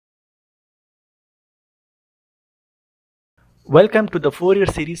Welcome to the Fourier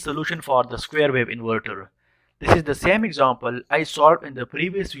series solution for the square wave inverter. This is the same example I solved in the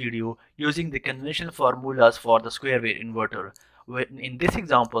previous video using the conventional formulas for the square wave inverter. In this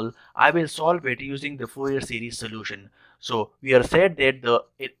example, I will solve it using the Fourier series solution. So we are said that the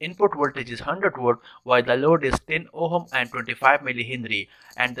input voltage is 100 volt while the load is 10 ohm and 25 millihenry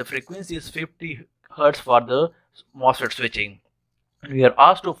and the frequency is 50 hertz for the MOSFET switching. We are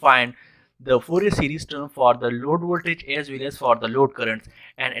asked to find the Fourier series term for the load voltage as well as for the load currents,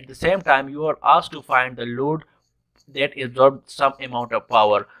 and at the same time you are asked to find the load that absorbs some amount of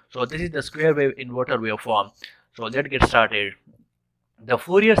power. So this is the square wave inverter waveform. So let's get started. The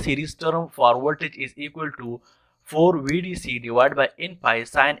Fourier series term for voltage is equal to 4 VDC divided by n pi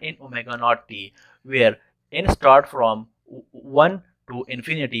sine n omega naught t, where n start from 1 to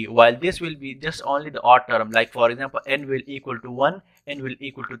infinity, while this will be just only the odd term. Like for example, n will equal to 1, n will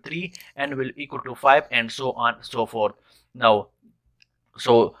equal to 3, n will equal to 5, and so on and so forth. Now,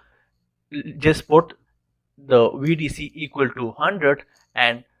 so just put the VDC equal to 100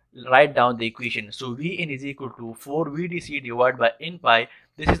 and write down the equation. So Vn is equal to 4 VDC divided by n pi.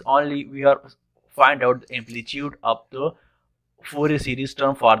 This is only we are find out the amplitude of the Fourier series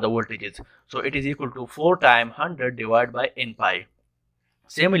term for the voltages. So it is equal to 4 times 100 divided by n pi.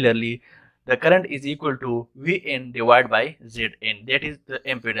 Similarly, the current is equal to Vn divided by Zn, that is the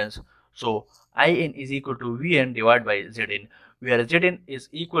impedance. So In is equal to Vn divided by Zn, where Zn is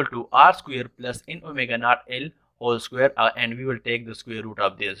equal to R square plus n omega naught L whole square, and we will take the square root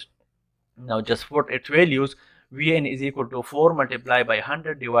of this. Now just put its values. Vn is equal to 4 multiplied by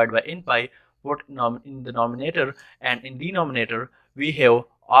 100 divided by n pi, put in the numerator, and in denominator we have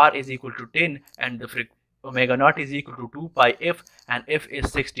R is equal to 10 and the omega naught is equal to 2 pi f, and f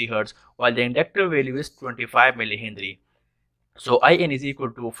is 60 hertz, while the inductor value is 25 millihenry. So In is equal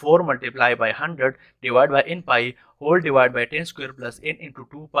to 4 multiplied by 100 divided by n pi whole divided by 10 square plus n into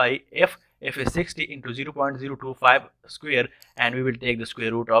 2 pi f. F is 60 into 0.025 square, and we will take the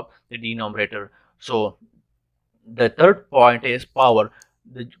square root of the denominator. So the third point is power.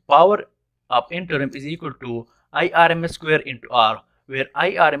 The power of n term is equal to IRMS square into R, where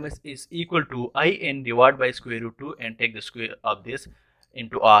IRMS is equal to In divided by square root 2, and take the square of this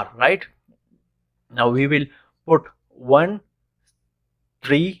into R, right? Now we will put 1,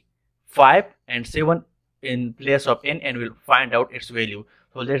 3, 5 and 7 in place of n, and we'll find out its value.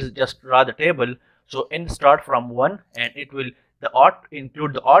 So let's just draw the table. So n start from 1, and it will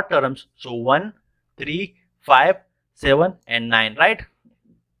include the odd terms. So 1, 3, 5, 7 and 9, right?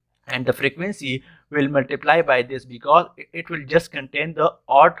 And the frequency will multiply by this because it will just contain the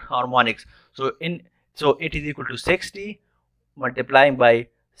odd harmonics. So it is equal to 60 multiplying by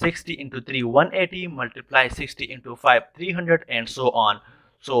 60 into 3 180, multiply 60 into 5 300, and so on.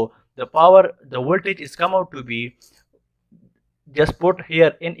 So the voltage is come out to be, just put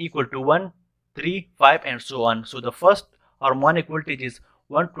here n equal to 1, 3, 5 and so on. So the first harmonic voltage is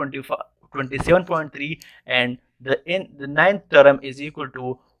 127.3, and the ninth term is equal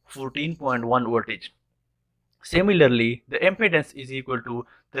to 14.1 voltage. Similarly, the impedance is equal to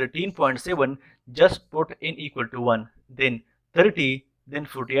 13.7, just put n equal to 1, then 30, then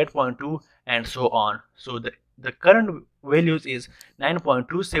 48.2 and so on. So the current values is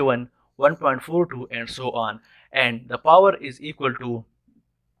 9.27, 1.42 and so on. And the power is equal to,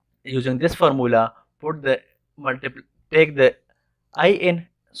 using this formula, take the In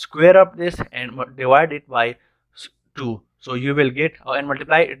square of this and divide it by 2. So you will get and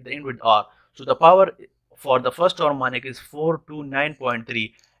multiply it in with R. So the power for the first harmonic is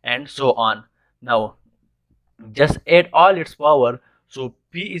 429.3 and so on. Now just add all its power. So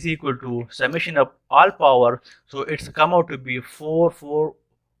P is equal to summation of all power. So it's come out to be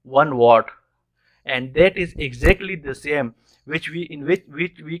 441 watt, and that is exactly the same which we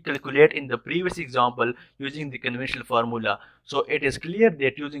calculate in the previous example using the conventional formula. So it is clear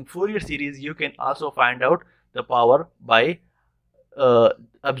that using Fourier series you can also find out the power by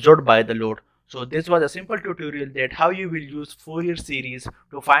absorbed by the load. So this was a simple tutorial that how you will use Fourier series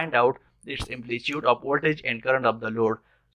to find out its amplitude of voltage and current of the load.